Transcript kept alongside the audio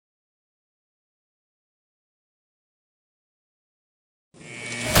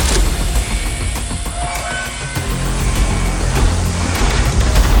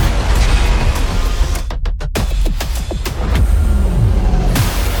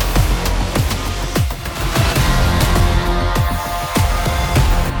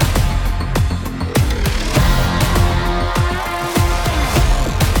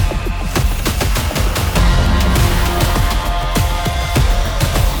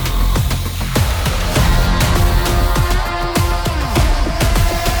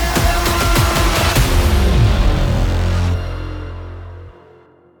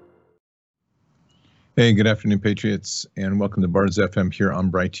Hey, good afternoon, Patriots, and welcome to Bards FM here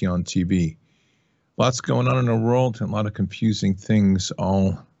on BrighteonTV. Lots going on in our world and a lot of confusing things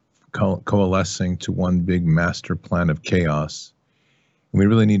all coalescing to one big master plan of chaos. And we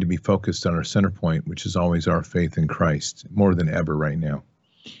really need to be focused on our center point, which is always our faith in Christ, more than ever right now.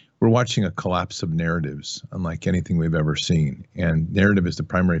 We're watching a collapse of narratives, unlike anything we've ever seen. And narrative is the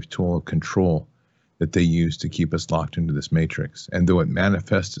primary tool of control that they use to keep us locked into this matrix. And though it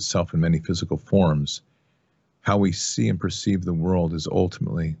manifests itself in many physical forms, how we see and perceive the world is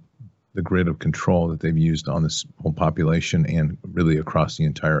ultimately the grid of control that they've used on this whole population and really across the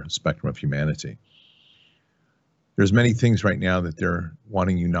entire spectrum of humanity. There's many things right now that they're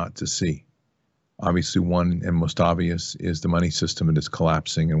wanting you not to see. Obviously, one and most obvious is the money system that is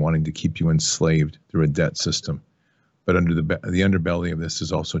collapsing and wanting to keep you enslaved through a debt system. But under the underbelly of this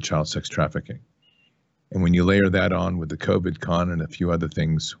is also child sex trafficking. And when you layer that on with the COVID con and a few other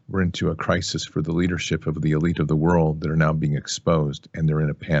things, we're into a crisis for the leadership of the elite of the world that are now being exposed, and they're in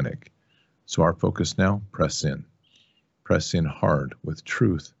a panic. So our focus now, press in. Press in hard with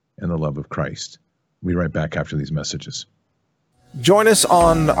truth and the love of Christ. We'll be right back after these messages. Join us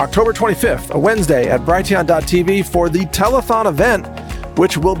on October 25th, a Wednesday, at BrighteonTV for the telethon event,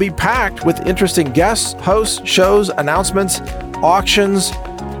 which will be packed with interesting guests, hosts, shows, announcements, auctions,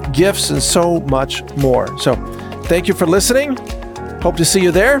 gifts, and so much more. So thank you for listening. Hope to see you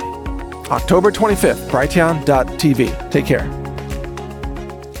there. October 25th, BrighteonTV. Take care.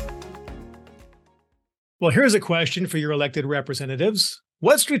 Well, here's a question for your elected representatives.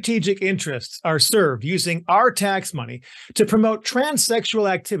 What strategic interests are served using our tax money to promote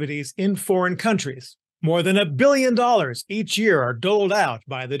transsexual activities in foreign countries? More than $1 billion each year are doled out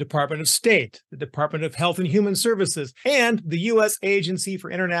by the Department of State, the Department of Health and Human Services, and the U.S. Agency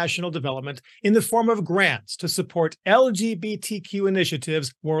for International Development in the form of grants to support LGBTQ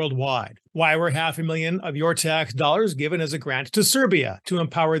initiatives worldwide. Why were $500,000 of your tax dollars given as a grant to Serbia to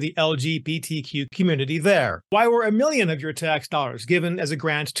empower the LGBTQ community there? Why were $1 million of your tax dollars given as a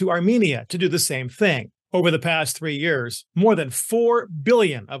grant to Armenia to do the same thing? Over the past 3 years, more than $4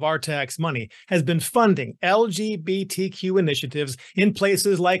 billion of our tax money has been funding LGBTQ initiatives in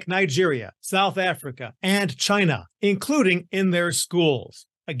places like Nigeria, South Africa, and China, including in their schools.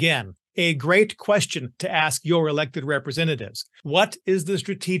 Again, a great question to ask your elected representatives. What is the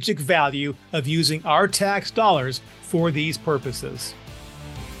strategic value of using our tax dollars for these purposes?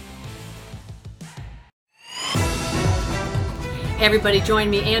 Hey everybody,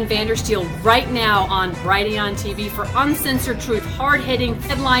 join me, Ann Vandersteel, right now on BrighteonTV for uncensored truth, hard-hitting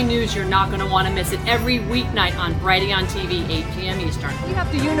headline news. You're not going to want to miss it every weeknight on BrighteonTV, 8 p.m. Eastern. We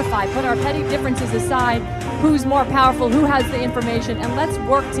have to unify, put our petty differences aside, who's more powerful, who has the information, and let's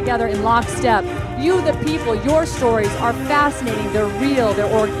work together in lockstep. You, the people, your stories are fascinating, they're real, they're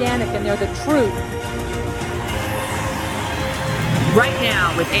organic, and they're the truth. Right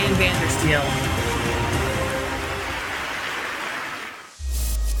now with Ann Vandersteel.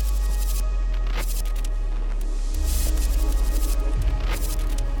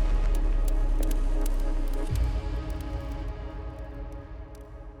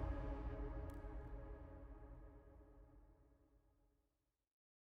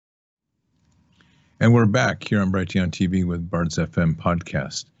 And we're back here on BrighteonTV with Bards FM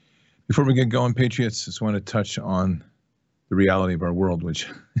podcast. Before we get going, Patriots, just want to touch on the reality of our world, which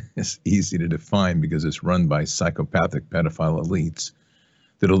is easy to define because it's run by psychopathic pedophile elites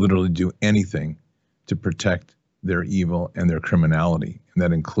that'll literally do anything to protect their evil and their criminality. And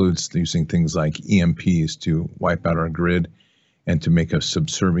that includes using things like EMPs to wipe out our grid and to make us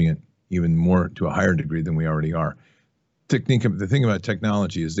subservient even more to a higher degree than we already are. The thing about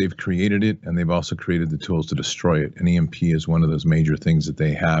technology is they've created it and they've also created the tools to destroy it. And EMP is one of those major things that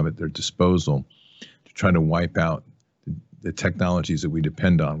they have at their disposal to try to wipe out the technologies that we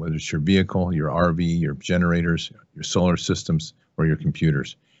depend on, whether it's your vehicle, your RV, your generators, your solar systems, or your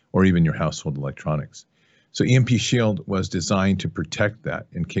computers, or even your household electronics. So EMP Shield was designed to protect that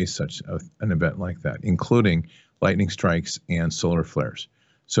in case such an event like that, including lightning strikes and solar flares.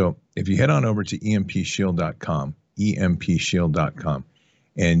 So if you head on over to empshield.com, empshield.com,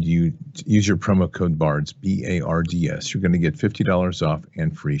 and you use your promo code BARDS, BARDS, you're going to get $50 off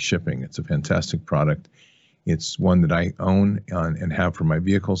and free shipping. It's a fantastic product. It's one that I own and have for my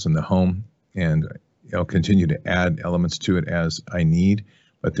vehicles in the home, and I'll continue to add elements to it as I need,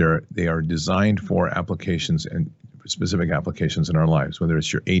 but they are designed for applications and specific applications in our lives, whether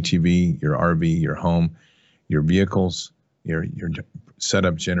it's your ATV, your RV, your home, your vehicles, your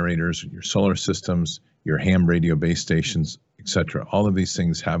setup generators, your solar systems, your ham radio base stations, etc. All of these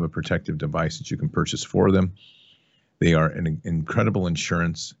things have a protective device that you can purchase for them. They are an incredible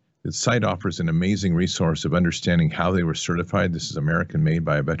insurance. The site offers an amazing resource of understanding how they were certified. This is American-made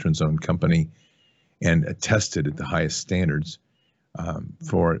by a veterans-owned company and tested at the highest standards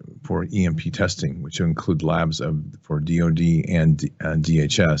for EMP testing, which include labs for DoD and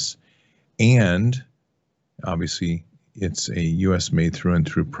DHS. And obviously, it's a U.S.-made through and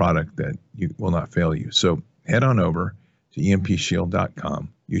through product that will not fail you. So head on over to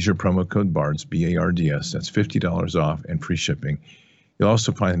empshield.com. Use your promo code BARDS, B-A-R-D-S. That's $50 off and free shipping. You'll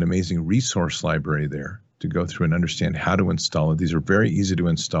also find an amazing resource library there to go through and understand how to install it. These are very easy to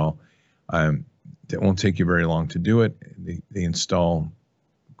install. It won't take you very long to do it. They install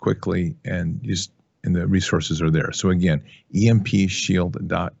quickly, and the resources are there. So again,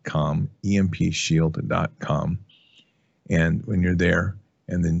 empshield.com, empshield.com. And when you're there,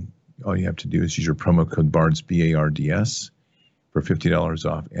 and then all you have to do is use your promo code BARDS, B-A-R-D-S, for $50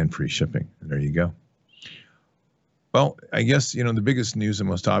 off and free shipping. And there you go. Well, I guess, the biggest news, the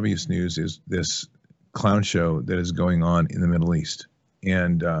most obvious news is this clown show that is going on in the Middle East.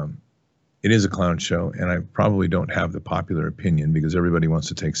 And it is a clown show, and I probably don't have the popular opinion because everybody wants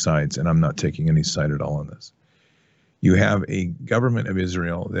to take sides, and I'm not taking any side at all on this. You have a government of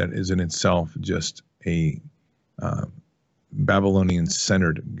Israel that is in itself just a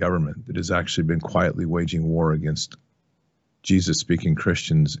Babylonian-centered government that has actually been quietly waging war against Jesus-speaking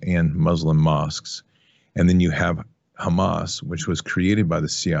Christians and Muslim mosques. And then you have Hamas, which was created by the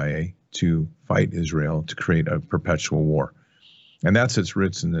CIA to fight Israel, to create a perpetual war. And that's its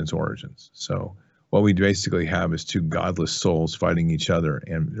roots and its origins. So what we basically have is two godless souls fighting each other,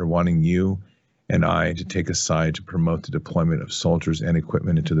 and they're wanting you and I to take a side to promote the deployment of soldiers and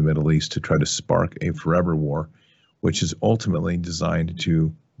equipment into the Middle East to try to spark a forever war, which is ultimately designed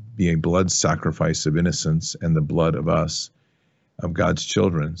to be a blood sacrifice of innocence and the blood of us, of God's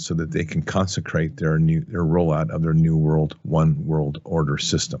children, so that they can consecrate their rollout of their new world, one world order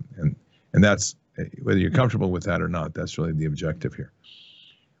system. And that's, whether you're comfortable with that or not, that's really the objective here.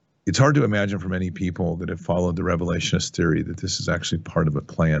 It's hard to imagine for many people that have followed the revelationist theory that this is actually part of a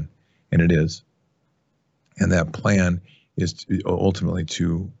plan, and it is. And that plan is ultimately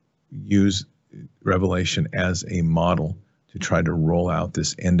to use Revelation as a model to try to roll out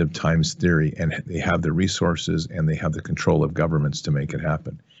this end of times theory, and they have the resources and they have the control of governments to make it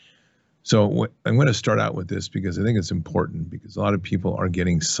happen. So I'm going to start out with this because I think it's important, because a lot of people are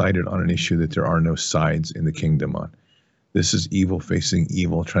getting cited on an issue that there are no sides in the kingdom on. This is evil facing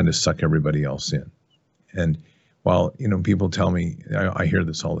evil, trying to suck everybody else in. And while, people tell me, I hear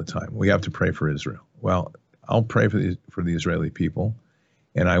this all the time, we have to pray for Israel. Well, I'll pray for the Israeli people,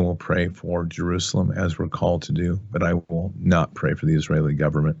 and I will pray for Jerusalem as we're called to do, but I will not pray for the Israeli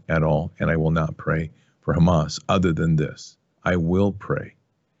government at all, and I will not pray for Hamas other than this. I will pray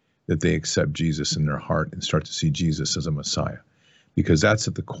that they accept Jesus in their heart and start to see Jesus as a Messiah, because that's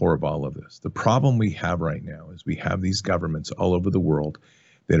at the core of all of this. The problem we have right now is we have these governments all over the world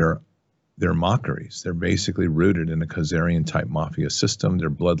that they're mockeries. They're basically rooted in a Khazarian-type mafia system. Their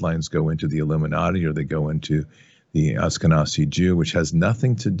bloodlines go into the Illuminati, or they go into the Ashkenazi Jew, which has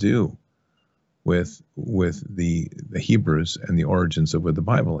nothing to do with the Hebrews and the origins of what the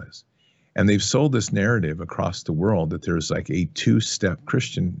Bible is. And they've sold this narrative across the world that there's like a two-step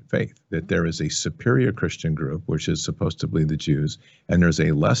Christian faith, that there is a superior Christian group, which is supposed to be the Jews, and there's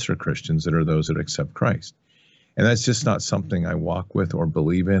a lesser Christians that are those that accept Christ. And that's just not something I walk with or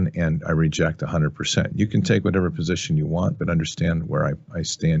believe in, and I reject 100%. You can take whatever position you want, but understand where I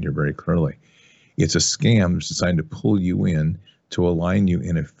stand here very clearly. It's a scam that's designed to pull you in, to align you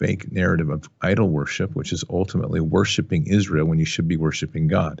in a fake narrative of idol worship, which is ultimately worshiping Israel when you should be worshiping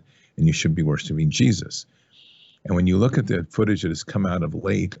God, and you should be worshiping Jesus. And when you look at the footage that has come out of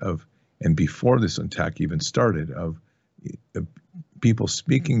late and before this attack even started, of people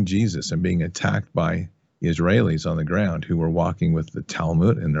speaking Jesus and being attacked by Israelis on the ground who were walking with the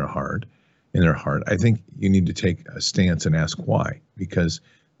Talmud in their heart, I think you need to take a stance and ask why, because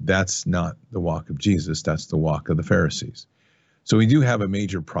that's not the walk of Jesus. That's the walk of the Pharisees. So we do have a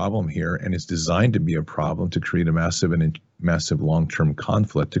major problem here, and it's designed to be a problem to create a massive long-term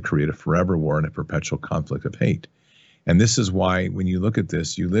conflict, to create a forever war and a perpetual conflict of hate. And this is why, when you look at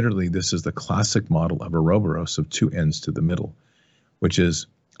this, this is the classic model of Ouroboros, of two ends to the middle, which is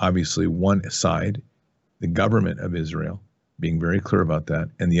obviously one side, the government of Israel, being very clear about that,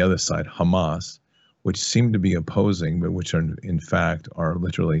 and the other side, Hamas, which seem to be opposing, but which are in fact are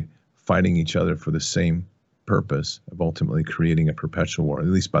literally fighting each other for the same purpose of ultimately creating a perpetual war, at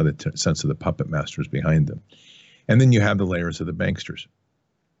least by the sense of the puppet masters behind them. And then you have the layers of the banksters.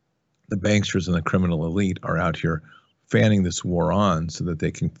 The banksters and the criminal elite are out here fanning this war on so that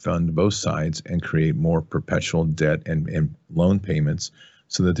they can fund both sides and create more perpetual debt and loan payments,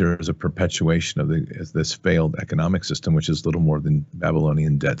 so that there is a perpetuation of this failed economic system, which is little more than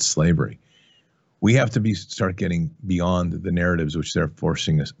Babylonian debt slavery. We have to start getting beyond the narratives which they're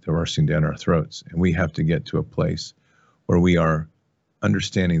forcing down our throats. And we have to get to a place where we are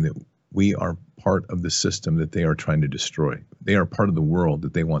understanding that we are part of the system that they are trying to destroy. They are part of the world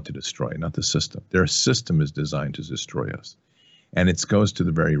that they want to destroy, not the system. Their system is designed to destroy us. And it goes to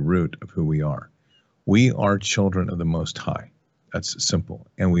the very root of who we are. We are children of the Most High. That's simple.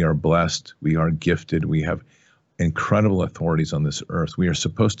 And we are blessed. We are gifted. We have incredible authorities on this earth. We are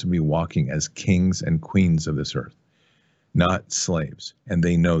supposed to be walking as kings and queens of this earth, not slaves. And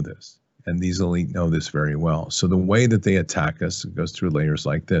they know this. And these elite know this very well. So the way that they attack us goes through layers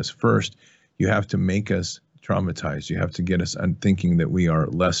like this. First, you have to make us traumatized. You have to get us thinking that we are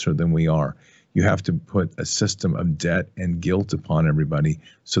lesser than we are. You have to put a system of debt and guilt upon everybody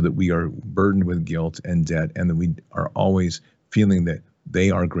so that we are burdened with guilt and debt, and that we are always feeling that they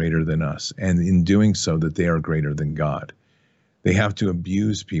are greater than us, and in doing so that they are greater than God. They have to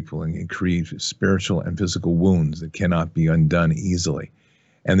abuse people and create spiritual and physical wounds that cannot be undone easily.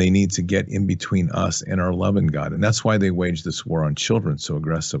 And they need to get in between us and our love in God. And that's why they wage this war on children so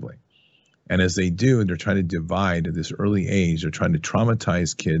aggressively. And as they do, they're trying to divide at this early age. They're trying to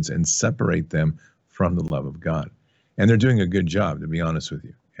traumatize kids and separate them from the love of God. And they're doing a good job, to be honest with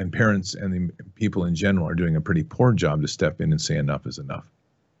you. And parents and the people in general are doing a pretty poor job to step in and say enough is enough.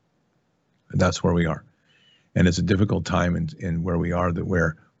 And that's where we are. And it's a difficult time in where we are,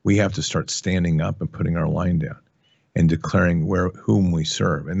 where we have to start standing up and putting our line down and declaring whom we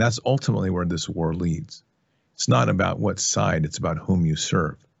serve. And that's ultimately where this war leads. It's not about what side, it's about whom you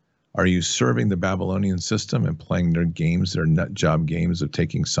serve. Are you serving the Babylonian system and playing their games, their nut job games of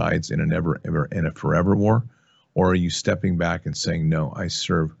taking sides in a forever war? Or are you stepping back and saying, no, I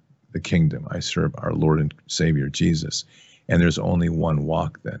serve the kingdom. I serve our Lord and Savior, Jesus. And there's only one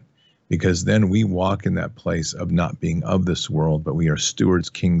walk then. Because then we walk in that place of not being of this world, but we are stewards,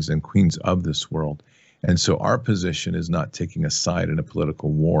 kings, and queens of this world. And so our position is not taking a side in a political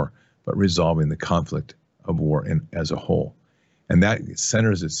war, but resolving the conflict of war as a whole. And that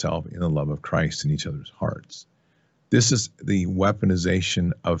centers itself in the love of Christ in each other's hearts. This is the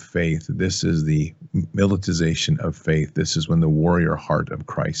weaponization of faith. This is the militarization of faith. This is when the warrior heart of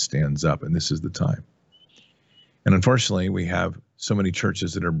Christ stands up, and this is the time. And unfortunately, we have so many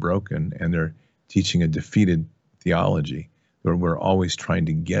churches that are broken, and they're teaching a defeated theology, where we're always trying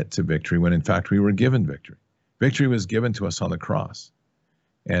to get to victory, when in fact we were given victory. Victory was given to us on the cross.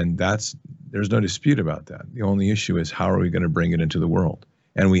 And there's no dispute about that. The only issue is, how are we going to bring it into the world?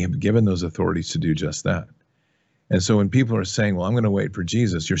 And we have given those authorities to do just that. And so when people are saying, well, I'm going to wait for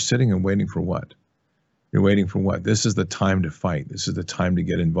Jesus, you're sitting and waiting for what? You're waiting for what? This is the time to fight. This is the time to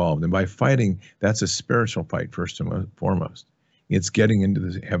get involved. And by fighting, that's a spiritual fight first and foremost. It's getting into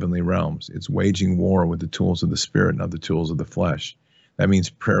the heavenly realms. It's waging war with the tools of the Spirit, not the tools of the flesh. That means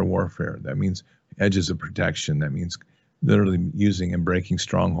prayer warfare. That means edges of protection. That means literally using and breaking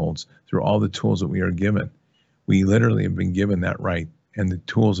strongholds through all the tools that we are given. We literally have been given that right. And the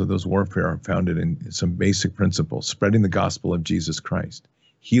tools of those warfare are founded in some basic principles: spreading the gospel of Jesus Christ,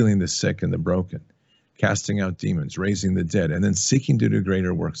 healing the sick and the broken, casting out demons, raising the dead, and then seeking to do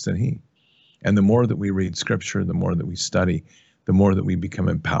greater works than he. And the more that we read scripture, the more that we study, the more that we become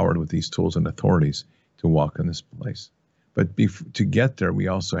empowered with these tools and authorities to walk in this place. But to get there, we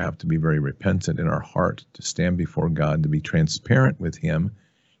also have to be very repentant in our heart, to stand before God, to be transparent with him,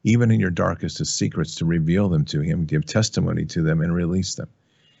 even in your darkest of secrets, to reveal them to him, give testimony to them, and release them.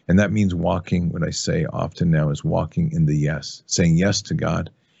 And that means walking, what I say often now is walking in the yes, saying yes to God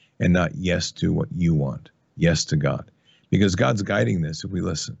and not yes to what you want, yes to God. Because God's guiding this if we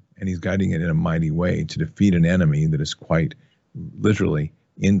listen, and he's guiding it in a mighty way to defeat an enemy that is quite literally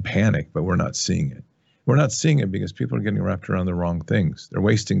in panic, but we're not seeing it. We're not seeing it because people are getting wrapped around the wrong things. They're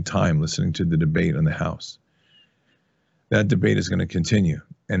wasting time listening to the debate in the House. That debate is going to continue.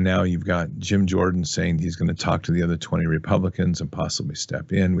 And now you've got Jim Jordan saying he's going to talk to the other 20 Republicans and possibly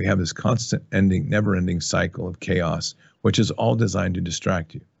step in. We have this constant never-ending cycle of chaos, which is all designed to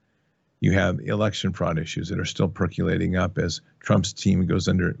distract you. You have election fraud issues that are still percolating up as Trump's team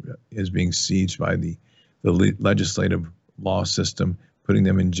is being sieged by the legislative law system, putting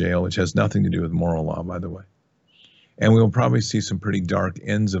them in jail, which has nothing to do with moral law, by the way. And we'll probably see some pretty dark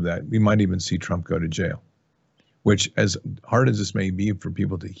ends of that. We might even see Trump go to jail, which, as hard as this may be for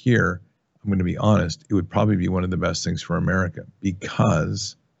people to hear, I'm going to be honest, it would probably be one of the best things for America,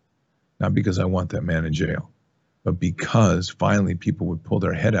 because, not because I want that man in jail, but because finally people would pull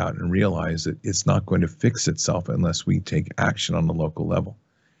their head out and realize that it's not going to fix itself unless we take action on the local level.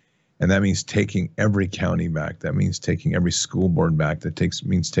 And that means taking every county back. That means taking every school board back.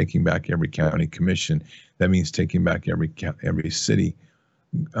 Means taking back every county commission. That means taking back every city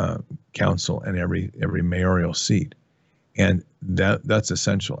council and every mayoral seat. And that's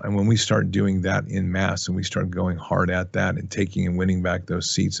essential. And when we start doing that in mass and we start going hard at that and taking and winning back those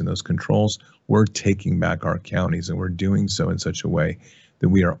seats and those controls, we're taking back our counties, and we're doing so in such a way that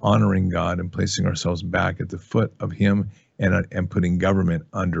we are honoring God and placing ourselves back at the foot of Him and putting government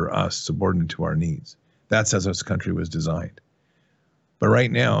under us, subordinate to our needs. That's as this country was designed. But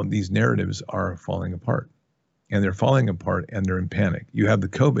right now, these narratives are falling apart. And they're falling apart and they're in panic. You have the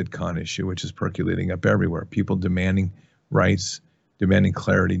COVID con issue, which is percolating up everywhere. People demanding rights, demanding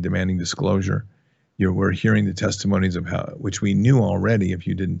clarity, demanding disclosure. We're hearing the testimonies of how, which we knew already if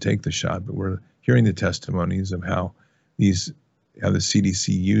you didn't take the shot, but we're hearing the testimonies of how the CDC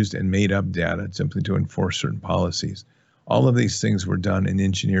used and made up data simply to enforce certain policies. All of these things were done and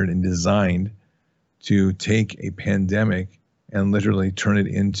engineered and designed to take a pandemic and literally turn it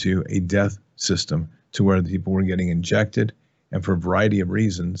into a death system to where the people were getting injected, and for a variety of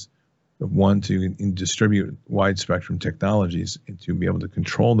reasons. One, to distribute wide spectrum technologies and to be able to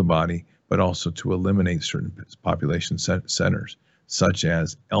control the body, but also to eliminate certain population centers, such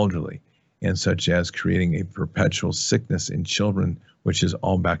as elderly, and such as creating a perpetual sickness in children, which is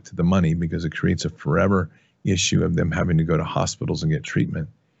all back to the money because it creates a forever issue of them having to go to hospitals and get treatment.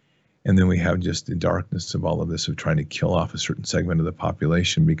 And then we have just the darkness of all of this of trying to kill off a certain segment of the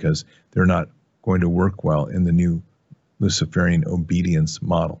population because they're not going to work well in the new Luciferian obedience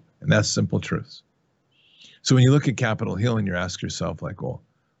model. And that's simple truths. So when you look at Capitol Hill and you ask yourself, like, well,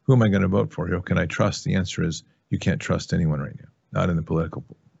 who am I going to vote for? Who can I trust? The answer is you can't trust anyone right now, not in the political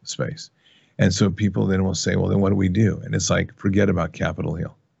space. And so people then will say, well, then what do we do? And it's like, forget about Capitol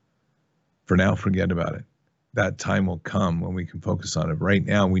Hill. For now, forget about it. That time will come when we can focus on it. Right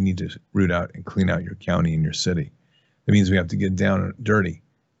now, we need to root out and clean out your county and your city. That means we have to get down and dirty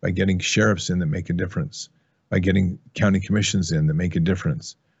by getting sheriffs in that make a difference, by getting county commissions in that make a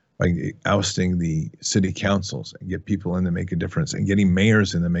difference, by ousting the city councils and get people in that make a difference, and getting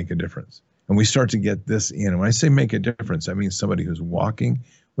mayors in that make a difference. And we start to get this in. And when I say make a difference, I mean somebody who's walking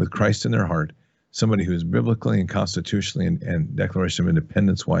with Christ in their heart, somebody who is biblically and constitutionally and Declaration of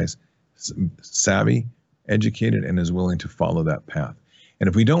Independence-wise savvy, educated, and is willing to follow that path. And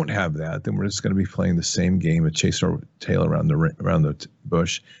if we don't have that, then we're just going to be playing the same game of chase our tail around the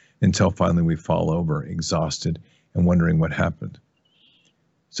bush until finally we fall over, exhausted, and wondering what happened.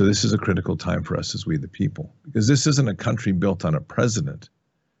 So this is a critical time for us as we the people, because this isn't a country built on a president.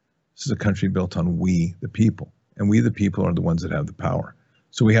 This is a country built on we the people, and we the people are the ones that have the power.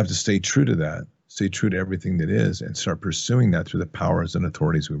 So we have to stay true to that, stay true to everything that is, and start pursuing that through the powers and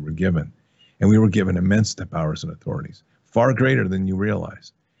authorities we were given. And we were given immense powers and authorities, far greater than you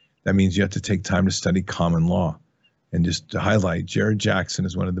realize. That means you have to take time to study common law. And just to highlight, Jared Jackson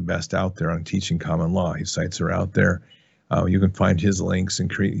is one of the best out there on teaching common law. His sites are out there. You can find his links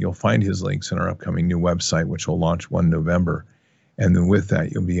you'll find his links in our upcoming new website, which will launch 1 November. And then with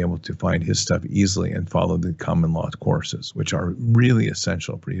that, you'll be able to find his stuff easily and follow the common law courses, which are really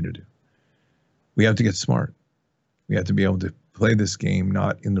essential for you to do. We have to get smart. We have to be able to play this game,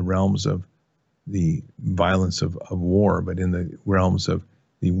 not in the realms of the violence of war, but in the realms of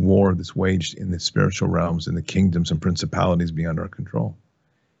the war that's waged in the spiritual realms, in the kingdoms and principalities beyond our control.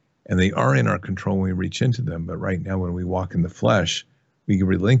 And they are in our control when we reach into them, but right now when we walk in the flesh, we can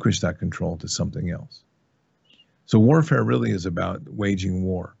relinquish that control to something else. So warfare really is about waging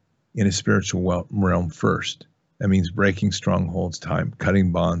war in a spiritual realm first. That means breaking strongholds,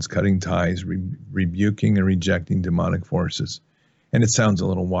 cutting bonds, cutting ties, rebuking and rejecting demonic forces. And it sounds a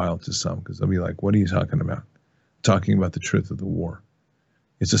little wild to some because they'll be like, what are you talking about? Talking about the truth of the war.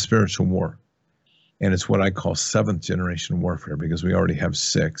 It's a spiritual war. And it's what I call 7th generation warfare, because we already have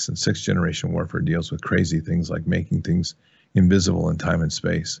 6, and 6th generation warfare deals with crazy things like making things invisible in time and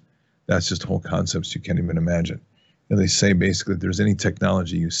space. That's just whole concepts you can't even imagine. And they say basically if there's any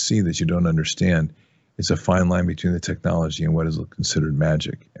technology you see that you don't understand, it's a fine line between the technology and what is considered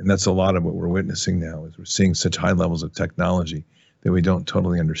magic. And that's a lot of what we're witnessing now, is we're seeing such high levels of technology that we don't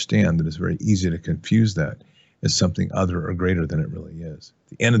totally understand, that it's very easy to confuse that as something other or greater than it really is.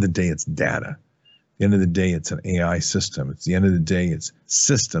 At the end of the day, it's data. At the end of the day, it's an AI system. At the end of the day, it's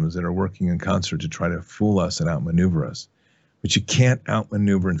systems that are working in concert to try to fool us and outmaneuver us. But you can't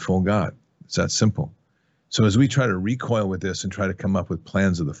outmaneuver and fool God. It's that simple. So as we try to recoil with this and try to come up with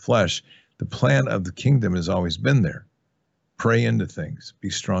plans of the flesh, the plan of the kingdom has always been there. Pray into things. Be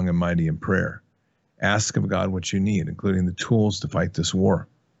strong and mighty in prayer. Ask of God what you need, including the tools to fight this war.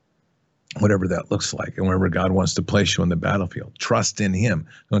 whatever that looks like, and wherever God wants to place you on the battlefield. Trust in him.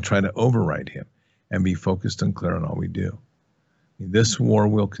 Don't try to override him, and be focused and clear on all we do. This war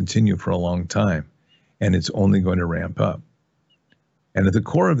will continue for a long time, and it's only going to ramp up. And at the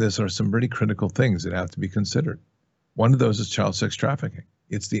core of this are some pretty critical things that have to be considered. One of those is child sex trafficking.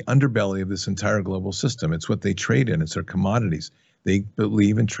 It's the underbelly of this entire global system. It's what they trade in. It's their commodities. They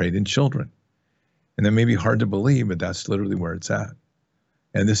believe and trade in children. And that may be hard to believe, but that's literally where it's at.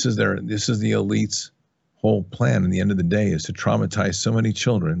 And this is the elite's whole plan. In the end of the day, is to traumatize so many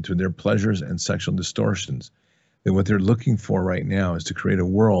children through their pleasures and sexual distortions, that what they're looking for right now is to create a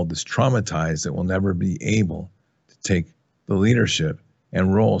world that's traumatized, that will never be able to take the leadership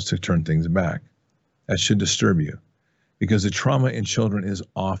and roles to turn things back. That should disturb you, because the trauma in children is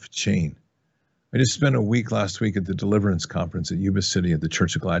off chain. I just spent a week last week at the Deliverance Conference at Yuba City at the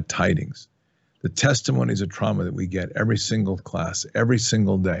Church of Glad Tidings. The testimonies of trauma that we get every single class, every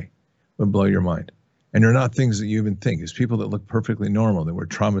single day, would blow your mind. And they're not things that you even think. It's people that look perfectly normal that were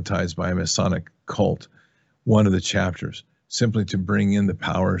traumatized by a Masonic cult, one of the chapters, simply to bring in the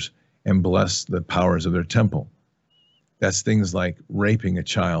powers and bless the powers of their temple. That's things like raping a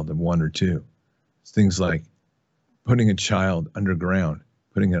child of 1 or 2. It's things like putting a child underground,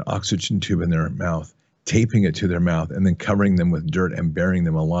 putting an oxygen tube in their mouth, taping it to their mouth, and then covering them with dirt and burying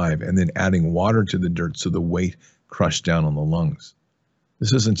them alive, and then adding water to the dirt so the weight crushed down on the lungs.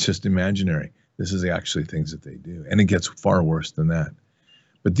 This isn't just imaginary. This is actually things that they do. And it gets far worse than that.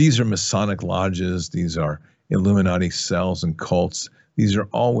 But these are Masonic lodges. These are Illuminati cells and cults. These are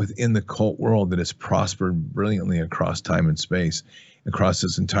all within the cult world that has prospered brilliantly across time and space, across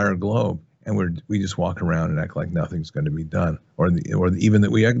this entire globe. And we just walk around and act like nothing's going to be done, or even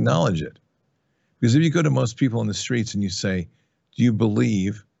that we acknowledge it. Because if you go to most people in the streets and you say, do you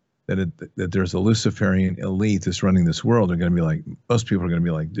believe that there's a Luciferian elite that's running this world? They're going to be like, most people are going to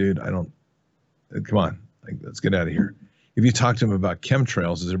be like, dude, come on, like, let's get out of here. If you talk to them about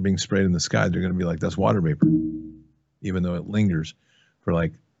chemtrails as they're being sprayed in the sky, they're going to be like, that's water vapor, even though it lingers for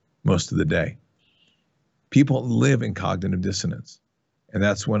like most of the day. People live in cognitive dissonance. And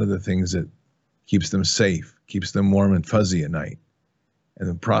that's one of the things that keeps them safe, keeps them warm and fuzzy at night. And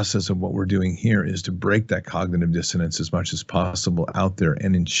the process of what we're doing here is to break that cognitive dissonance as much as possible out there,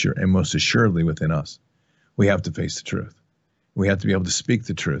 and most assuredly within us. We have to face the truth. We have to be able to speak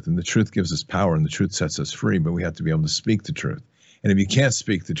the truth, and the truth gives us power, and the truth sets us free, but we have to be able to speak the truth. And if you can't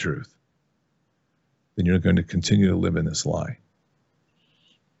speak the truth, then you're going to continue to live in this lie.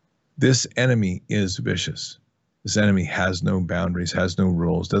 This enemy is vicious. This enemy has no boundaries, has no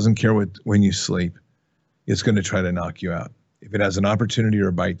rules, doesn't care when you sleep. It's going to try to knock you out. If it has an opportunity or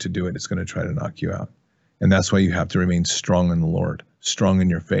a bite to do it, it's going to try to knock you out. And that's why you have to remain strong in the Lord, strong in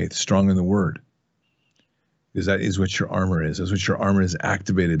your faith, strong in the Word. Because that is what your armor is. That's what your armor is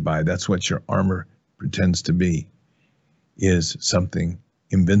activated by. That's what your armor pretends to be, is something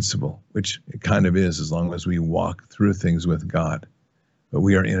invincible, which it kind of is as long as we walk through things with God. But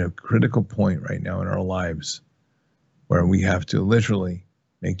we are in a critical point right now in our lives where we have to literally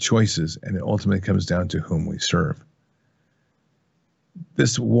make choices, and it ultimately comes down to whom we serve.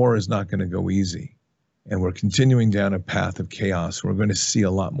 This war is not going to go easy, and we're continuing down a path of chaos. We're going to see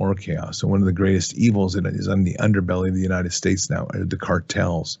a lot more chaos. And one of the greatest evils that is on the underbelly of the United States now are the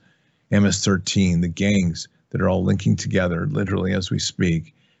cartels, MS-13, the gangs that are all linking together, literally as we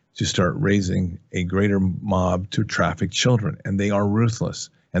speak, to start raising a greater mob to traffic children. And they are ruthless,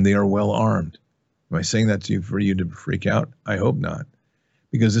 and they are well armed. Am I saying that to you for you to freak out? I hope not.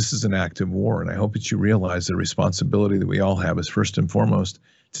 Because this is an active war, and I hope that you realize the responsibility that we all have is first and foremost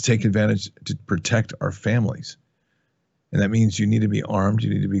to take advantage, to protect our families. And that means you need to be armed, you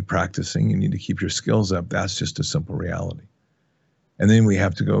need to be practicing, you need to keep your skills up. That's just a simple reality. And then we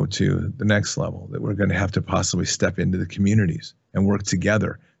have to go to the next level, that we're going to have to possibly step into the communities and work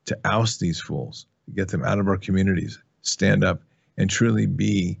together to oust these fools, to get them out of our communities, stand up, and truly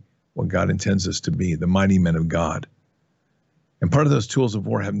be what God intends us to be, the mighty men of God. And part of those tools of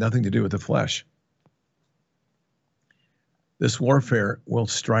war have nothing to do with the flesh. This warfare will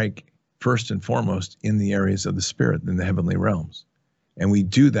strike first and foremost in the areas of the spirit, in the heavenly realms. And we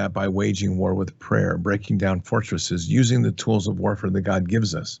do that by waging war with prayer, breaking down fortresses, using the tools of warfare that God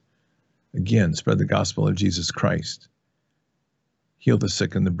gives us. Again, spread the gospel of Jesus Christ. Heal the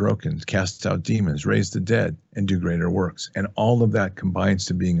sick and the broken, cast out demons, raise the dead, and do greater works. And all of that combines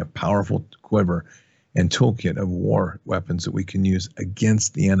to being a powerful quiver and toolkit of war weapons that we can use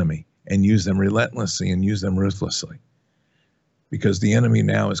against the enemy, and use them relentlessly and use them ruthlessly. Because the enemy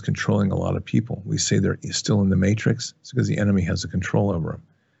now is controlling a lot of people. We say they're still in the matrix. It's because the enemy has a control over them.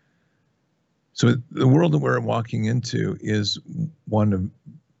 So the world that we're walking into is one of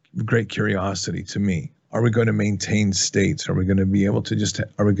great curiosity to me. Are we going to maintain states? Are we going to be able to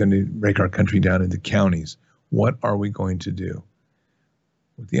are we going to break our country down into counties? What are we going to do?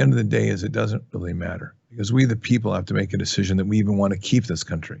 At the end of the day is it doesn't really matter, because we the people have to make a decision that we even want to keep this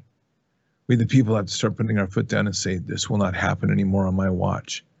country. We the people have to start putting our foot down and say, this will not happen anymore on my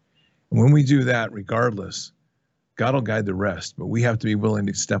watch. And when we do that, regardless, God will guide the rest, but we have to be willing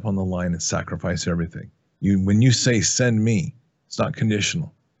to step on the line and sacrifice everything. When you say, send me, it's not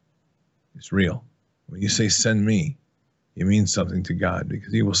conditional. It's real. When you say, send me, it means something to God,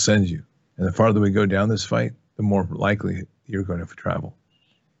 because he will send you. And the farther we go down this fight, the more likely you're going to travel.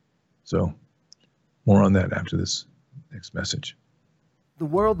 So more on that after this next message. The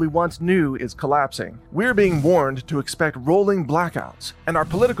world we once knew is collapsing. We're being warned to expect rolling blackouts, and our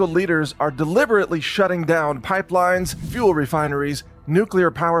political leaders are deliberately shutting down pipelines, fuel refineries, nuclear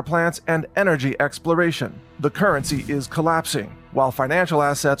power plants, and energy exploration. The currency is collapsing, while financial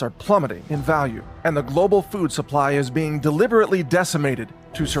assets are plummeting in value, and the global food supply is being deliberately decimated.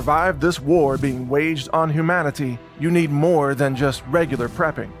 To survive this war being waged on humanity, you need more than just regular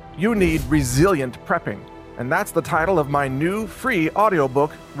prepping. You need resilient prepping. And that's the title of my new free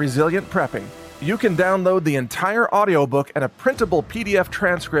audiobook, Resilient Prepping. You can download the entire audiobook and a printable PDF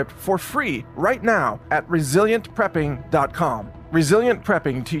transcript for free right now at resilientprepping.com. Resilient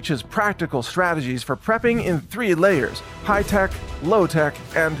Prepping teaches practical strategies for prepping in 3 layers: high-tech, low-tech,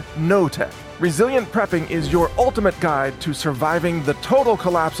 and no-tech. Resilient Prepping is your ultimate guide to surviving the total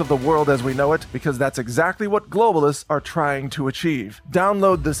collapse of the world as we know it, because that's exactly what globalists are trying to achieve.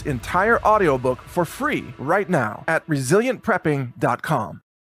 Download this entire audiobook for free right now at resilientprepping.com.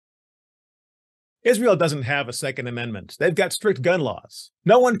 Israel doesn't have a Second Amendment. They've got strict gun laws.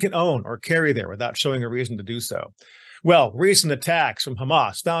 No one can own or carry there without showing a reason to do so. Well, recent attacks from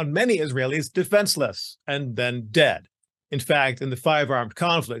Hamas found many Israelis defenseless and then dead. In fact, in the 5 armed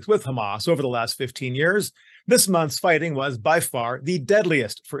conflicts with Hamas over the last 15 years, this month's fighting was by far the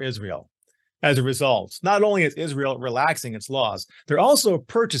deadliest for Israel. As a result, not only is Israel relaxing its laws, they're also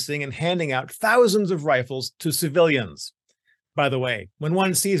purchasing and handing out thousands of rifles to civilians. By the way, when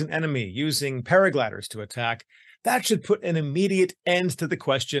one sees an enemy using paragliders to attack, that should put an immediate end to the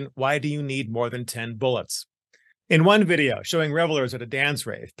question, why do you need more than 10 bullets? In one video showing revelers at a dance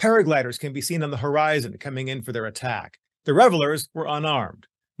rave, paragliders can be seen on the horizon coming in for their attack. The revelers were unarmed.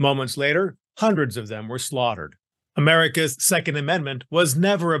 Moments later, hundreds of them were slaughtered. America's Second Amendment was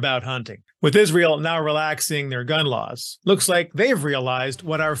never about hunting. With Israel now relaxing their gun laws, looks like they've realized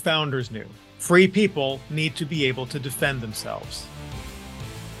what our founders knew. Free people need to be able to defend themselves.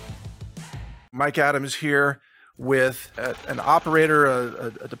 Mike Adams here with an operator,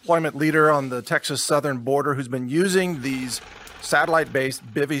 a deployment leader on the Texas southern border who's been using these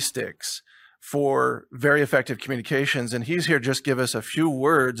satellite-based bivy sticks for very effective communications. And he's here just give us a few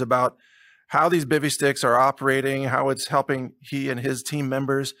words about how these bivy sticks are operating, how it's helping he and his team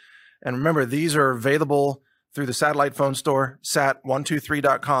members. And remember, these are available through the satellite phone store,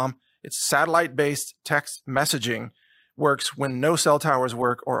 sat123.com. It's satellite-based text messaging. Works when no cell towers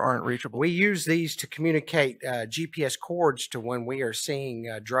work or aren't reachable. We use these to communicate GPS codes to when we are seeing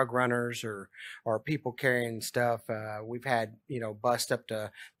drug runners or people carrying stuff. We've had, bust up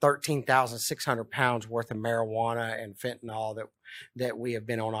to 13,600 pounds worth of marijuana and fentanyl that we have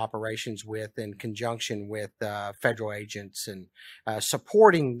been on operations with in conjunction with federal agents and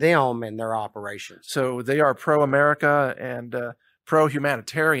supporting them in their operations. So they are pro-America and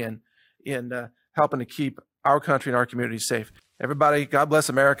pro-humanitarian in helping to keep our country and our communities safe. Everybody, God bless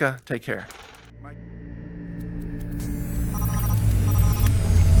America. Take care.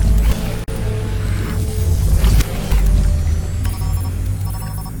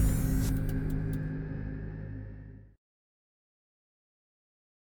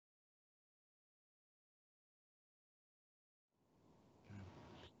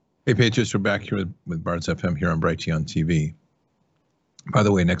 Hey, Patriots, we're back here with Bards FM here on BrighteonTV. By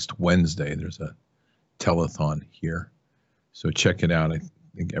the way, next Wednesday, there's a telethon here, so check it out. I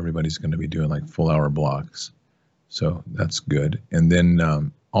think everybody's going to be doing like full hour blocks, so that's good. And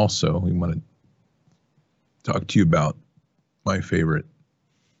then also we want to talk to you about my favorite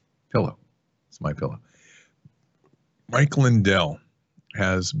pillow. It's my pillow. Mike Lindell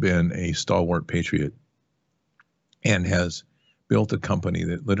has been a stalwart patriot and has built a company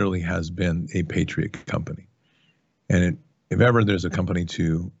that literally has been a patriot company. And if ever there's a company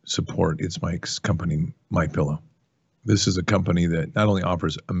to support, it's Mike's company, My Pillow. This is a company that not only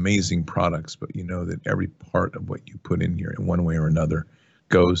offers amazing products, but you know that every part of what you put in here in one way or another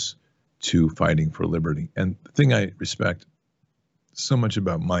goes to fighting for liberty. And the thing I respect so much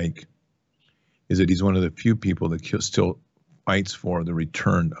about Mike is that he's one of the few people that still fights for the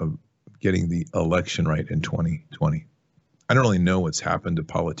return of getting the election right in 2020. I don't really know what's happened to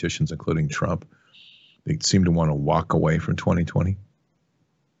politicians, including Trump. They seem to want to walk away from 2020.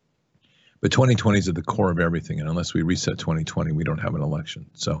 But 2020 is at the core of everything, and unless we reset 2020, we don't have an election.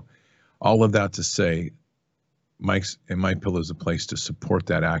 So all of that to say, Mike's and My Pillow is a place to support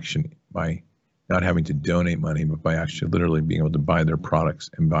that action by not having to donate money, but by actually literally being able to buy their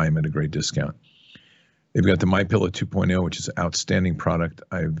products and buy them at a great discount. They've got the My Pillow 2.0, which is an outstanding product.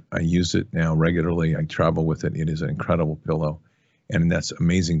 I use it now regularly. I travel with it. It is an incredible pillow. And that's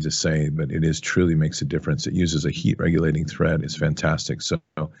amazing to say, but it is truly makes a difference. It uses a heat regulating thread. It's fantastic. So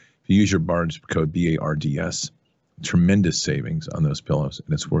if you use your BARDS code BARDS, tremendous savings on those pillows,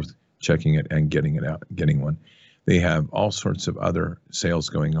 and it's worth checking it and getting one. They have all sorts of other sales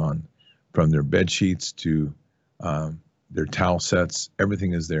going on, from their bed sheets to their towel sets.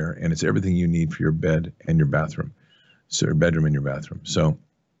 Everything is there, and it's everything you need for your bed and your bathroom, so your bedroom and your bathroom. So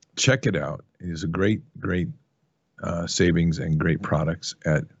check it out. It is a great savings and great products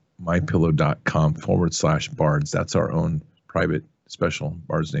at mypillow.com/bards. That's our own private special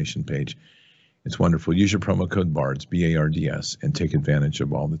Bards Nation page. It's wonderful. Use your promo code BARDS, BARDS, and take advantage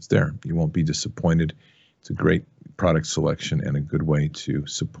of all that's there. You won't be disappointed. It's a great product selection and a good way to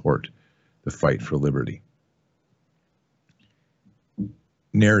support the fight for liberty.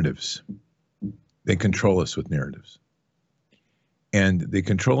 Narratives. They control us with narratives. And they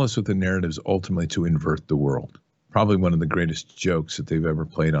control us with the narratives ultimately to invert the world. Probably one of the greatest jokes that they've ever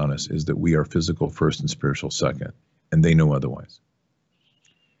played on us is that we are physical first and spiritual second, and they know otherwise.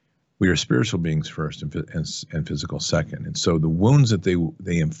 We are spiritual beings first and physical second. And so the wounds that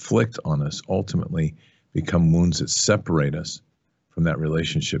they inflict on us ultimately become wounds that separate us from that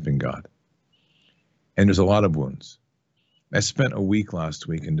relationship in God. And there's a lot of wounds. I spent a week last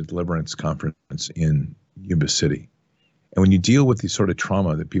week in the Deliverance Conference in Yuba City. And when you deal with the sort of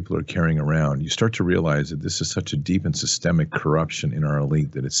trauma that people are carrying around, you start to realize that this is such a deep and systemic corruption in our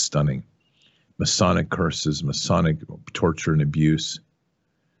elite that it's stunning. Masonic curses, Masonic torture and abuse.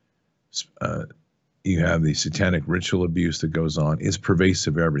 You have the satanic ritual abuse that goes on. It's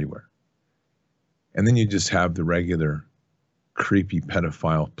pervasive everywhere. And then you just have the regular creepy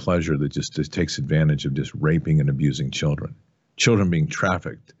pedophile pleasure that just takes advantage of just raping and abusing children. Children being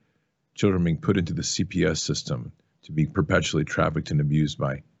trafficked. Children being put into the CPS system to be perpetually trafficked and abused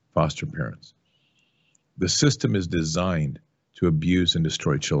by foster parents. The system is designed to abuse and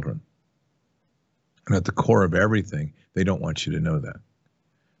destroy children. And at the core of everything, they don't want you to know that.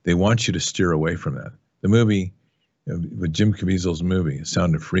 They want you to steer away from that. The movie, with Jim Caviezel's movie,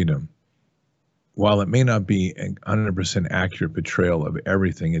 Sound of Freedom, while it may not be a 100% accurate portrayal of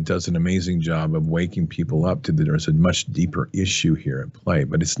everything, it does an amazing job of waking people up to that there's a much deeper issue here at play.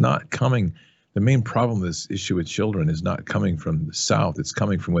 But it's not coming, the main problem with this issue with children is not coming from the South, it's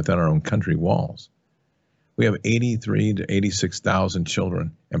coming from within our own country walls. We have 83 to 86,000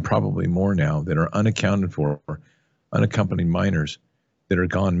 children, and probably more now, that are unaccounted for, unaccompanied minors that are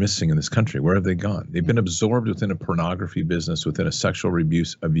gone missing in this country. Where have they gone? They've been absorbed within a pornography business, within a sexual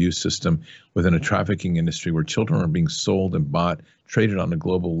abuse system, within a trafficking industry where children are being sold and bought, traded on a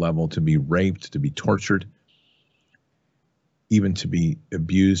global level to be raped, to be tortured, even to be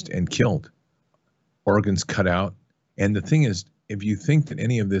abused and killed, organs cut out. And the thing is, if you think that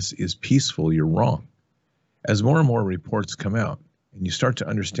any of this is peaceful, you're wrong. As more and more reports come out, and you start to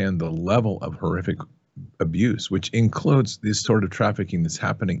understand the level of horrific abuse, which includes this sort of trafficking that's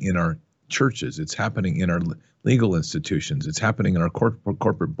happening in our churches, it's happening in our legal institutions, it's happening in our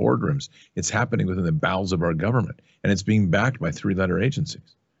corporate boardrooms, it's happening within the bowels of our government, and it's being backed by three-letter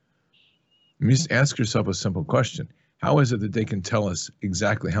agencies. And you just ask yourself a simple question. How is it that they can tell us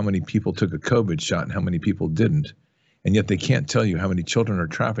exactly how many people took a COVID shot and how many people didn't, and yet they can't tell you how many children are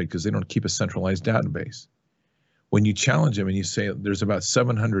trafficked because they don't keep a centralized database? When you challenge them and you say there's about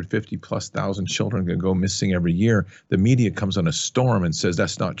 750,000+ children that go missing every year, the media comes on a storm and says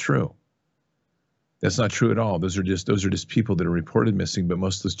that's not true. That's not true at all. Those are just people that are reported missing, but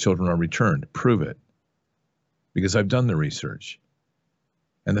most of those children are returned. Prove it. Because I've done the research.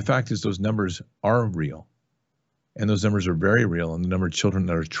 And the fact is those numbers are real. And those numbers are very real, and the number of children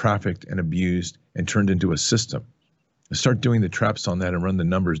that are trafficked and abused and turned into a system. Start doing the traps on that and run the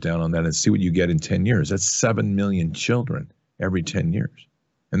numbers down on that and see what you get in 10 years. That's 7 million children every 10 years.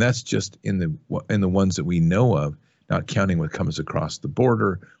 And that's just in the ones that we know of, not counting what comes across the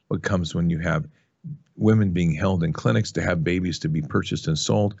border, what comes when you have women being held in clinics to have babies to be purchased and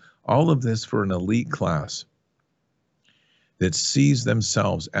sold. All of this for an elite class that sees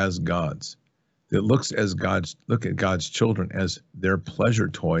themselves as gods, that look at God's children as their pleasure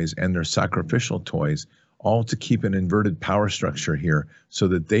toys and their sacrificial toys, all to keep an inverted power structure here so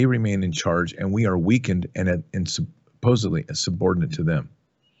that they remain in charge and we are weakened and supposedly subordinate to them.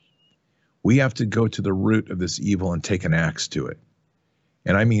 We have to go to the root of this evil and take an axe to it.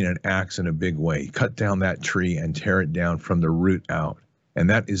 And I mean an axe in a big way. Cut down that tree and tear it down from the root out. And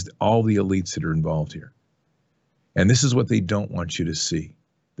that is all the elites that are involved here. And this is what they don't want you to see.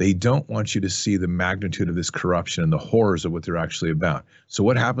 They don't want you to see the magnitude of this corruption and the horrors of what they're actually about. So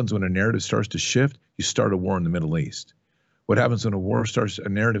what happens when a narrative starts to shift? You start a war in the Middle East. What happens when a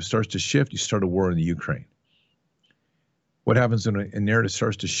narrative starts to shift? You start a war in the Ukraine. What happens when a narrative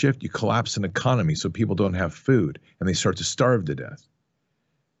starts to shift? You collapse an economy so people don't have food and they start to starve to death.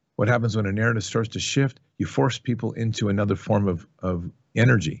 What happens when a narrative starts to shift? You force people into another form of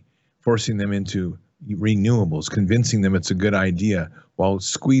energy, forcing them into renewables, convincing them it's a good idea while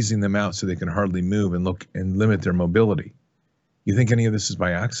squeezing them out so they can hardly move and limit their mobility. You think any of this is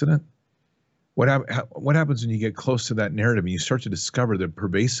by accident? What happens when you get close to that narrative and you start to discover the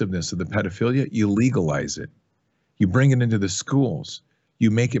pervasiveness of the pedophilia? You legalize it. You bring it into the schools. You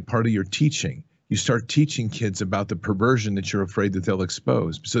make it part of your teaching. You start teaching kids about the perversion that you're afraid that they'll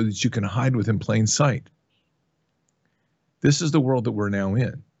expose so that you can hide within plain sight. This is the world that we're now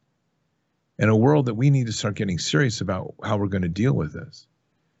in. And a world that we need to start getting serious about how we're going to deal with this.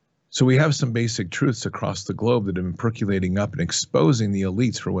 So we have some basic truths across the globe that have been percolating up and exposing the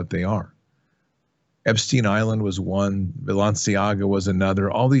elites for what they are. Epstein Island was one, Balenciaga was another,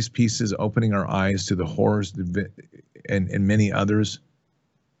 all these pieces opening our eyes to the horrors and many others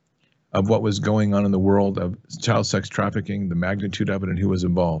of what was going on in the world of child sex trafficking, the magnitude of it, and who was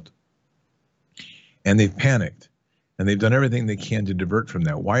involved. And they've panicked. And they've done everything they can to divert from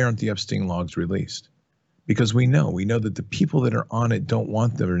that. Why aren't the Epstein logs released? Because we know that the people that are on it don't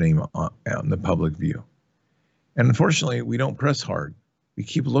want their name out in the public view. And unfortunately, we don't press hard. We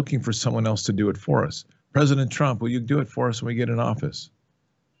keep looking for someone else to do it for us. President Trump, will you do it for us when we get in office?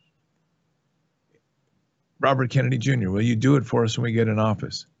 Robert Kennedy Jr., will you do it for us when we get in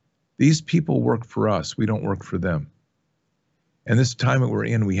office? These people work for us. We don't work for them. And this time that we're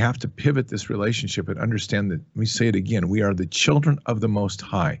in, we have to pivot this relationship and understand that, let me say it again, we are the children of the Most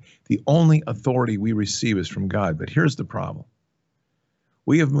High. The only authority we receive is from God. But here's the problem.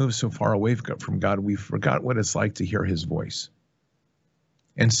 We have moved so far away from God, we forgot what it's like to hear his voice.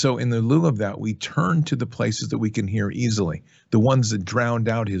 And so in the lieu of that, we turn to the places that we can hear easily, the ones that drowned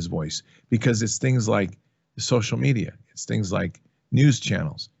out his voice, because it's things like social media, it's things like news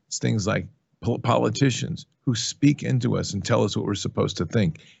channels, it's things like politicians who speak into us and tell us what we're supposed to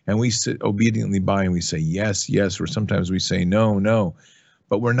think. And we sit obediently by and we say, yes, yes, or sometimes we say, no, no,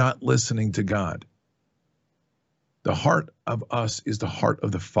 but we're not listening to God. The heart of us is the heart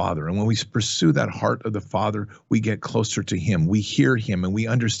of the Father. And when we pursue that heart of the Father, we get closer to him. We hear him and we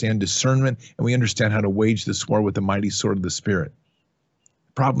understand discernment and we understand how to wage this war with the mighty sword of the Spirit.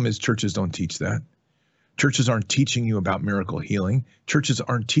 The problem is churches don't teach that. Churches aren't teaching you about miracle healing. Churches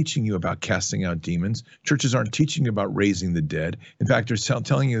aren't teaching you about casting out demons. Churches aren't teaching you about raising the dead. In fact, they're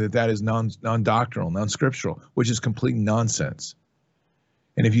telling you that is non-doctrinal, non-scriptural, which is complete nonsense.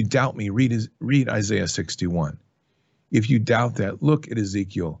 And if you doubt me, read Isaiah 61. If you doubt that, look at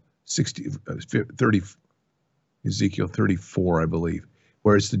Ezekiel 34, I believe,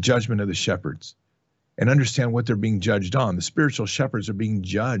 where it's the judgment of the shepherds. And understand what they're being judged on. The spiritual shepherds are being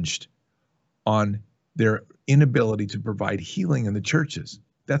judged on their inability to provide healing in the churches.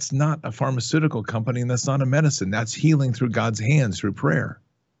 That's not a pharmaceutical company and that's not a medicine. That's healing through God's hands, through prayer.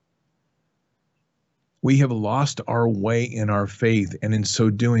 We have lost our way in our faith, and in so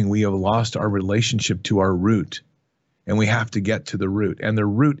doing, we have lost our relationship to our root. And we have to get to the root, and the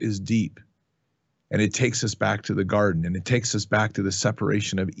root is deep. And it takes us back to the garden, and it takes us back to the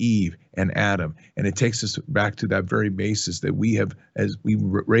separation of Eve and Adam. And it takes us back to that very basis that we have, as we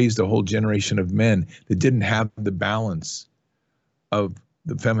raised a whole generation of men that didn't have the balance of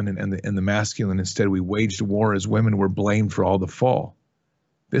the feminine and the masculine. Instead, we waged war as women were blamed for all the fall.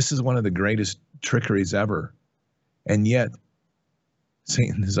 This is one of the greatest trickeries ever. And yet,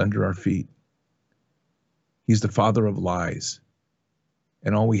 Satan is under our feet. He's the father of lies.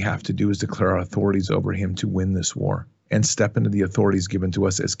 And all we have to do is declare our authorities over him to win this war and step into the authorities given to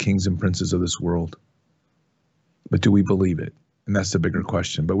us as kings and princes of this world. But do we believe it? And that's the bigger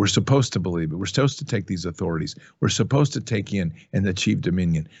question. But we're supposed to believe it. We're supposed to take these authorities. We're supposed to take in and achieve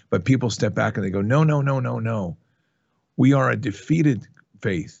dominion. But people step back and they go, no, no, no, no, no. We are a defeated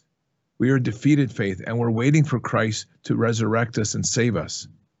faith. We are a defeated faith, and we're waiting for Christ to resurrect us and save us.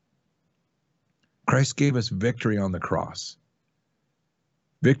 Christ gave us victory on the cross.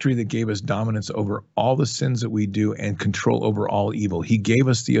 Victory that gave us dominance over all the sins that we do and control over all evil. He gave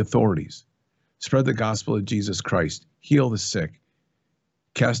us the authorities. Spread the gospel of Jesus Christ. Heal the sick.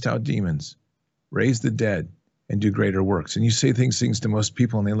 Cast out demons. Raise the dead. And do greater works. And you say things to most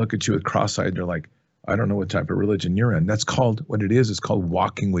people, and they look at you with cross-eyed. They're like, I don't know what type of religion you're in. That's called, what it is, it's called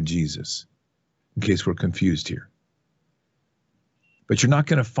walking with Jesus, in case we're confused here. But you're not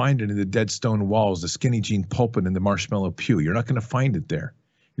going to find it in the dead stone walls, the skinny jean pulpit, and the marshmallow pew. You're not going to find it there.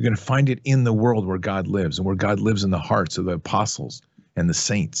 You're going to find it in the world where God lives, and where God lives in the hearts of the apostles and the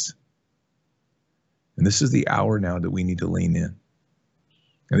saints. And this is the hour now that we need to lean in.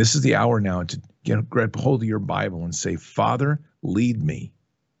 And this is the hour now to grab hold of your Bible and say, Father, lead me.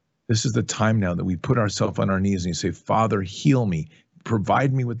 This is the time now that we put ourselves on our knees and you say, Father, heal me.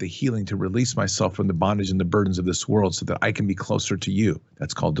 Provide me with the healing to release myself from the bondage and the burdens of this world so that I can be closer to you.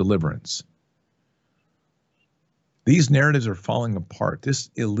 That's called deliverance. These narratives are falling apart. This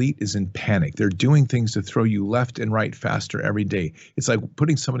elite is in panic. They're doing things to throw you left and right faster every day. It's like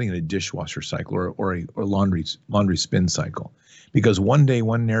putting somebody in a dishwasher cycle or a laundry spin cycle. Because one day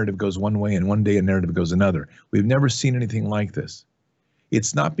one narrative goes one way and one day a narrative goes another. We've never seen anything like this.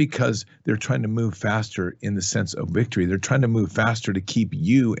 It's not because they're trying to move faster in the sense of victory. They're trying to move faster to keep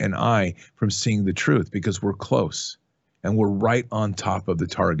you and I from seeing the truth because we're close and we're right on top of the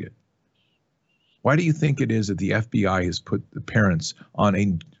target. Why do you think it is that the FBI has put the parents on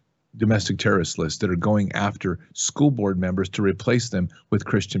a domestic terrorist list that are going after school board members to replace them with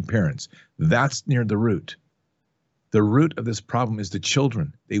Christian parents? That's near the root. The root of this problem is the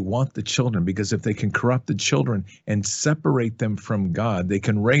children. They want the children because if they can corrupt the children and separate them from God, they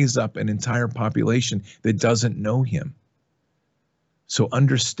can raise up an entire population that doesn't know him. So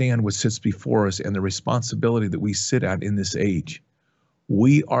understand what sits before us and the responsibility that we sit at in this age.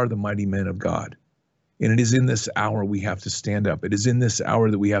 We are the mighty men of God. And it is in this hour we have to stand up. It is in this hour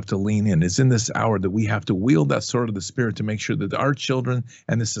that we have to lean in. It's in this hour that we have to wield that sword of the Spirit to make sure that our children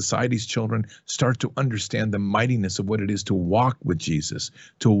and the society's children start to understand the mightiness of what it is to walk with Jesus,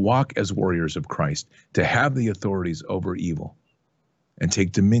 to walk as warriors of Christ, to have the authorities over evil and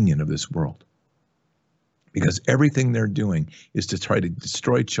take dominion of this world. Because everything they're doing is to try to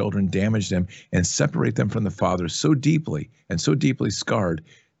destroy children, damage them, and separate them from the Father so deeply and so deeply scarred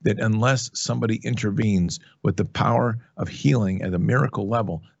that unless somebody intervenes with the power of healing at a miracle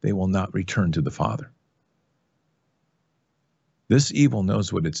level, they will not return to the Father. This evil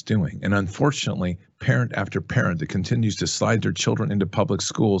knows what it's doing. And unfortunately, parent after parent that continues to slide their children into public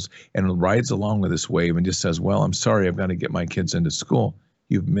schools and rides along with this wave and just says, well, I'm sorry, I've got to get my kids into school.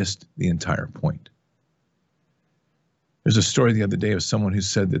 You've missed the entire point. There's a story the other day of someone who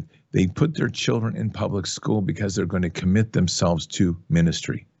said that they put their children in public school because they're going to commit themselves to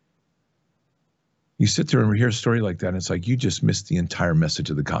ministry. You sit there and hear a story like that, and it's like you just missed the entire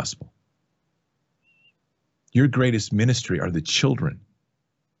message of the gospel. Your greatest ministry are the children,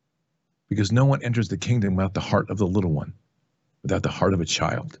 because no one enters the kingdom without the heart of the little one, without the heart of a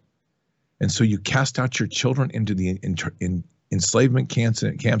child. And so you cast out your children into the enslavement camps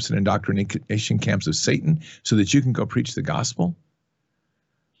and indoctrination camps of Satan so that you can go preach the gospel.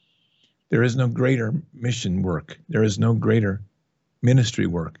 There is no greater mission work. There is no greater ministry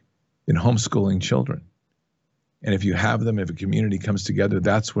work than homeschooling children. And if you have them, if a community comes together,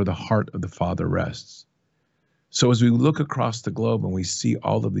 that's where the heart of the Father rests. So as we look across the globe and we see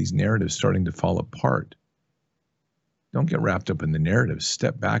all of these narratives starting to fall apart, don't get wrapped up in the narratives.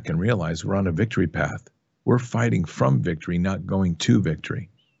 Step back and realize we're on a victory path. We're fighting from victory, not going to victory.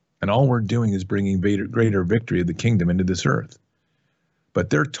 And all we're doing is bringing greater victory of the kingdom into this earth.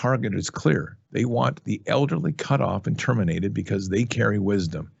 But their target is clear. They want the elderly cut off and terminated because they carry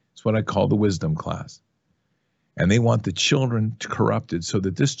wisdom. It's what I call the wisdom class. And they want the children corrupted so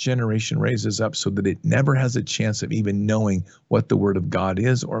that this generation raises up so that it never has a chance of even knowing what the Word of God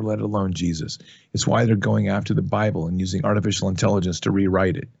is, or let alone Jesus. It's why they're going after the Bible and using artificial intelligence to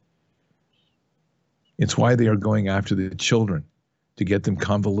rewrite it. It's why they are going after the children to get them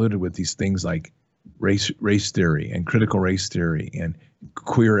convoluted with these things like race theory and critical race theory and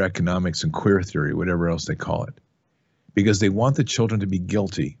queer economics and queer theory, whatever else they call it. Because they want the children to be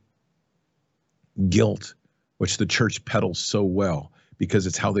guilty. Guilt, which the church peddles so well, because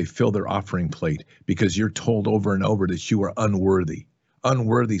it's how they fill their offering plate, because you're told over and over that you are unworthy.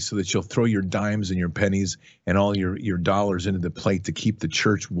 Unworthy so that you'll throw your dimes and your pennies and all your dollars into the plate to keep the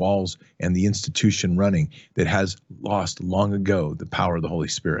church walls and the institution running that has lost long ago the power of the Holy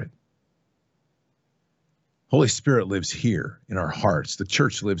Spirit. Holy Spirit lives here in our hearts. The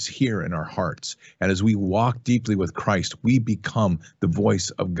church lives here in our hearts. And as we walk deeply with Christ, we become the voice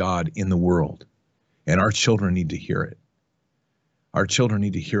of God in the world. And our children need to hear it. Our children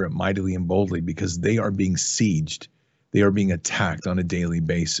need to hear it mightily and boldly because they are being sieged. They are being attacked on a daily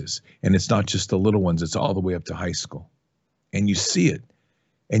basis. And it's not just the little ones, it's all the way up to high school. And you see it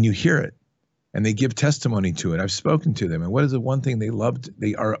and you hear it and they give testimony to it. I've spoken to them. And what is the one thing they loved?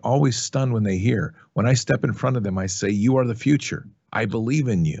 They are always stunned when they hear. When I step in front of them, I say, you are the future. I believe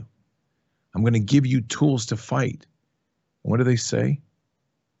in you. I'm going to give you tools to fight. And what do they say?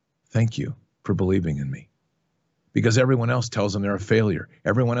 Thank you for believing in me. Because everyone else tells them they're a failure.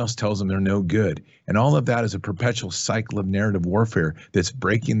 Everyone else tells them they're no good. And all of that is a perpetual cycle of narrative warfare that's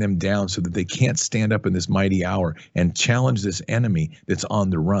breaking them down so that they can't stand up in this mighty hour and challenge this enemy that's on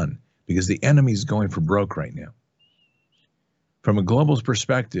the run. Because the enemy is going for broke right now. From a global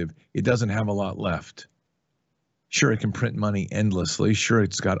perspective, it doesn't have a lot left. Sure, it can print money endlessly. Sure,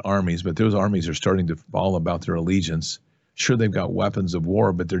 it's got armies, but those armies are starting to fall about their allegiance. Sure, they've got weapons of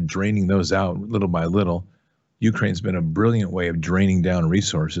war, but they're draining those out little by little. Ukraine's been a brilliant way of draining down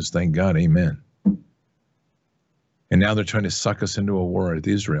resources. Thank God. Amen. And now they're trying to suck us into a war with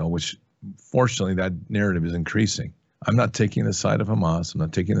Israel, which fortunately that narrative is increasing. I'm not taking the side of Hamas. I'm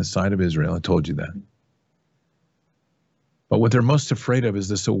not taking the side of Israel. I told you that. But what they're most afraid of is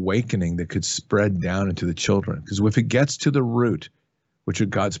this awakening that could spread down into the children. Because if it gets to the root, which are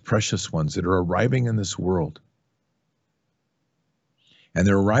God's precious ones that are arriving in this world, and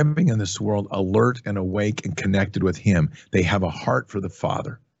they're arriving in this world alert and awake and connected with him. They have a heart for the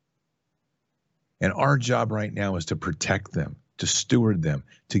Father. And our job right now is to protect them, to steward them,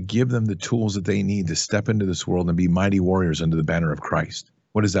 to give them the tools that they need to step into this world and be mighty warriors under the banner of Christ.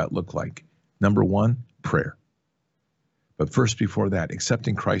 What does that look like? Number one, prayer. But first, before that,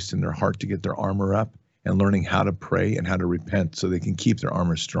 accepting Christ in their heart to get their armor up and learning how to pray and how to repent so they can keep their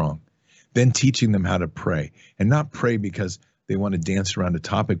armor strong. Then teaching them how to pray, and not pray because they want to dance around a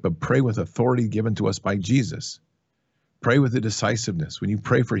topic, but pray with authority given to us by Jesus. Pray with the decisiveness. When you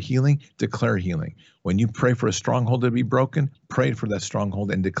pray for healing, declare healing. When you pray for a stronghold to be broken, pray for that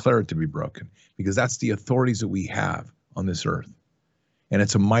stronghold and declare it to be broken, because that's the authorities that we have on this earth. And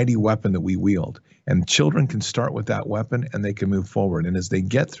it's a mighty weapon that we wield. And children can start with that weapon and they can move forward. And as they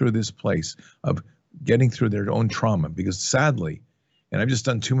get through this place of getting through their own trauma, because sadly, and I've just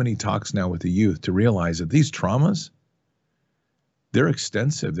done too many talks now with the youth to realize that these traumas, they're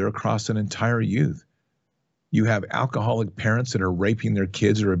extensive. They're across an entire youth. You have alcoholic parents that are raping their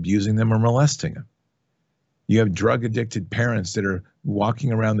kids or abusing them or molesting them. You have drug-addicted parents that are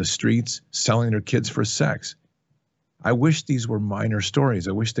walking around the streets selling their kids for sex. I wish these were minor stories.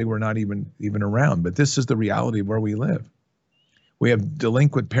 I wish they were not even around, but this is the reality of where we live. We have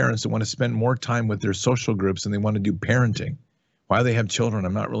delinquent parents that want to spend more time with their social groups than they want to do parenting. Why they have children,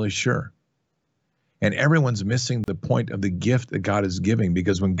 I'm not really sure. And everyone's missing the point of the gift that God is giving,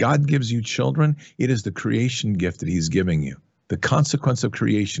 because when God gives you children, it is the creation gift that he's giving you. The consequence of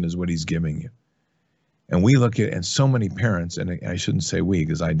creation is what he's giving you. And we look at, and so many parents, and I shouldn't say we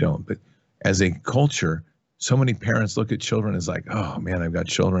because I don't, but as a culture, so many parents look at children as like, oh man, I've got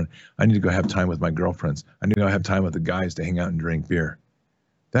children. I need to go have time with my girlfriends. I need to go have time with the guys to hang out and drink beer.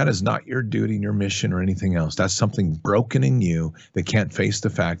 That is not your duty, your mission, or anything else. That's something broken in you that can't face the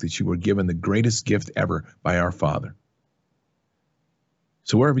fact that you were given the greatest gift ever by our Father.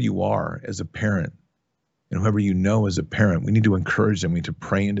 So wherever you are as a parent, and whoever you know as a parent, we need to encourage them. We need to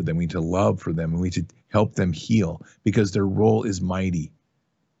pray into them. We need to love for them. And we need to help them heal, because their role is mighty.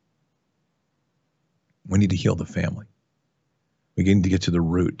 We need to heal the family. We need to get to the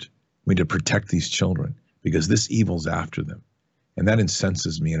root. We need to protect these children, because this evil's after them. And that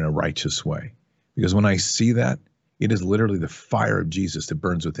incenses me in a righteous way. Because when I see that, it is literally the fire of Jesus that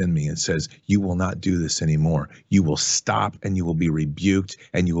burns within me and says, you will not do this anymore. You will stop and you will be rebuked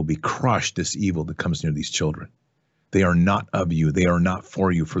and you will be crushed, this evil that comes near these children. They are not of you. They are not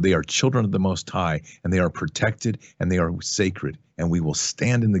for you, for they are children of the Most High, and they are protected and they are sacred, and we will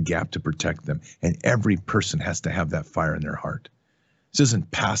stand in the gap to protect them. And every person has to have that fire in their heart. This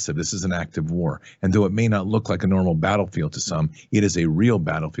isn't passive. This is an active war. And though it may not look like a normal battlefield to some, it is a real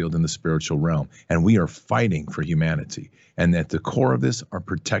battlefield in the spiritual realm. And we are fighting for humanity. And at the core of this are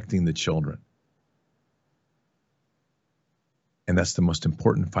protecting the children. And that's the most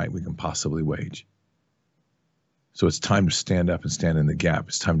important fight we can possibly wage. So it's time to stand up and stand in the gap.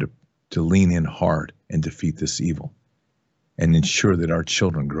 It's time to lean in hard and defeat this evil and ensure that our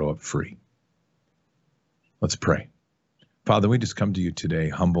children grow up free. Let's pray. Father, we just come to you today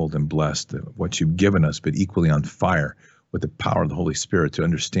humbled and blessed of what you've given us, but equally on fire with the power of the Holy Spirit to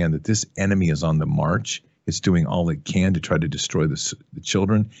understand that this enemy is on the march. It's doing all it can to try to destroy the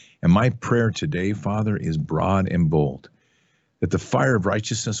children. And my prayer today, Father, is broad and bold, that the fire of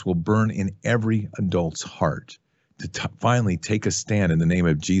righteousness will burn in every adult's heart finally take a stand in the name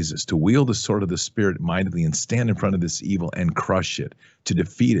of Jesus, to wield the sword of the Spirit mightily and stand in front of this evil and crush it, to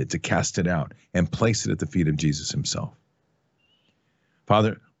defeat it, to cast it out, and place it at the feet of Jesus himself.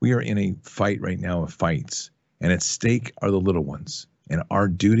 Father, we are in a fight right now of fights, and at stake are the little ones, and our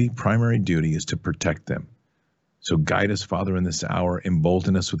duty, primary duty, is to protect them. So guide us, Father, in this hour,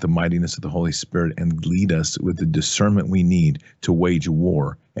 embolden us with the mightiness of the Holy Spirit, and lead us with the discernment we need to wage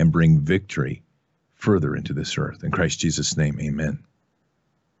war and bring victory further into this earth. In Christ Jesus' name, amen.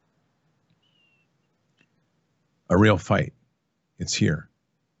 A real fight. It's here.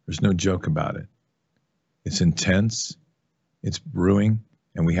 There's no joke about it. It's intense. It's brewing,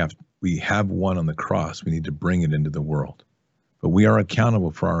 and we have one on the cross. We need to bring it into the world. But we are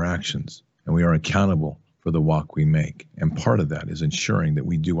accountable for our actions, and we are accountable for the walk we make. And part of that is ensuring that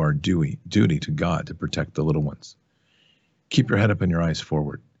we do our duty to God to protect the little ones. Keep your head up and your eyes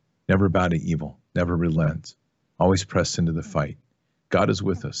forward. Never bow to evil. Never relent. Always press into the fight. God is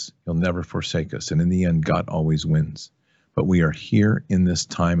with us. He'll never forsake us. And in the end, God always wins. But we are here in this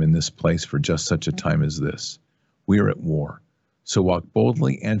time, in this place, for just such a time as this. We are at war. So walk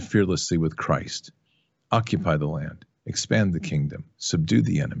boldly and fearlessly with Christ. Occupy the land. Expand the kingdom. Subdue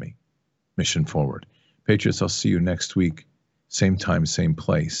the enemy. Mission forward. Patriots, I'll see you next week. Same time, same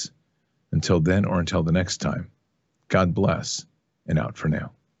place. Until then, or until the next time, God bless, and out for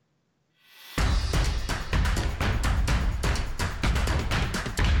now.